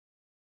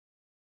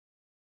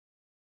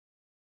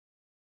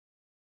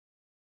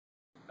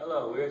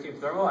Hello, we are Team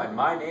Thermal, and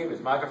my name is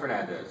Michael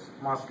Fernandez.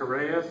 Master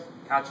Reyes,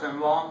 Chun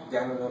Wong,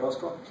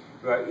 Orozco.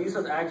 We are East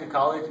Los Angeles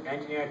College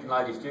Engineering and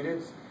Technology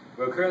students.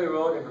 We are currently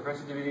enrolled in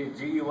Professor Davidian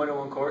GE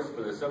 101 course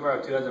for the summer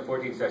of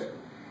 2014 session.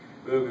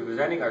 We will be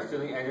presenting our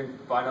Stirling engine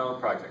final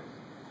project.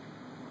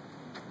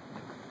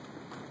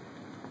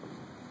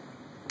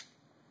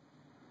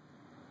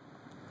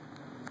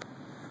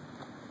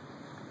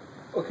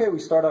 Okay, we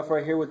start off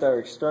right here with our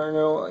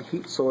external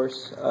heat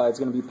source. It's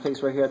going to be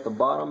placed right here at the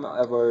bottom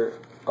of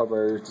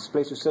our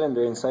displacer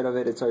cylinder. Inside of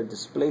it, it's our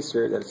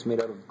displacer that's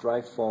made out of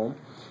dry foam.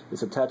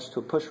 It's attached to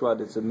a push rod.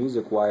 It's a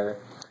music wire.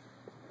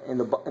 In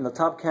the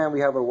top can, we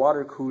have our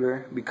water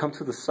cooler. We come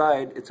to the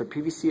side. It's a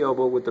PVC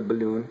elbow with a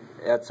balloon.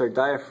 That's our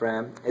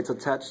diaphragm. It's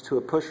attached to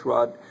a push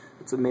rod.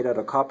 It's made out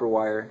of copper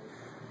wire.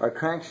 Our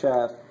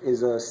crankshaft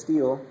is a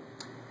steel.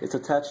 It's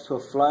attached to a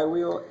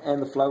flywheel,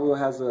 and the flywheel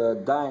has a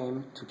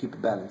dime to keep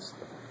it balanced.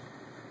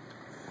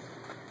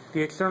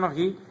 the external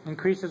heat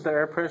increases the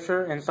air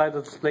pressure inside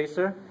the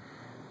displacer.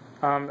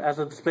 As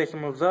the displacer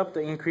moves up, the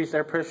increased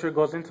air pressure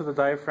goes into the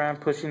diaphragm,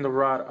 pushing the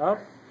rod up.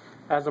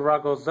 As the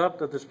rod goes up,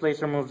 the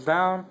displacer moves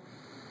down.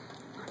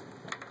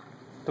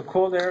 The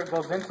cold air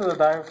goes into the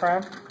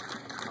diaphragm,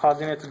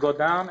 causing it to go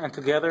down, and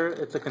together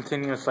it's a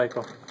continuous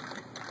cycle.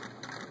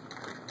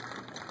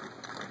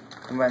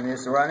 and when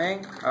it's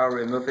running, I'll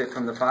remove it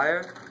from the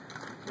fire.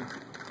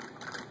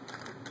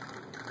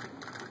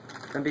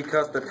 And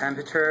because the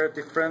temperature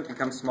difference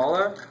becomes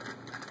smaller,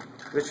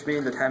 which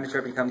means the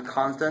temperature becomes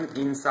constant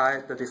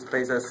inside the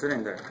displacer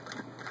cylinder,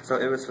 so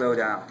it will slow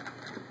down.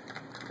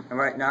 And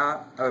right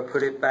now, I will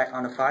put it back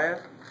on the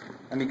fire,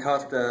 and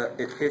because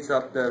it heats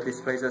up the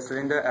displacer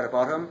cylinder at the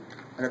bottom,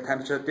 and the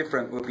temperature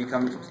difference will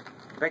become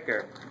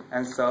bigger,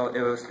 and so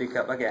it will speed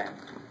up again.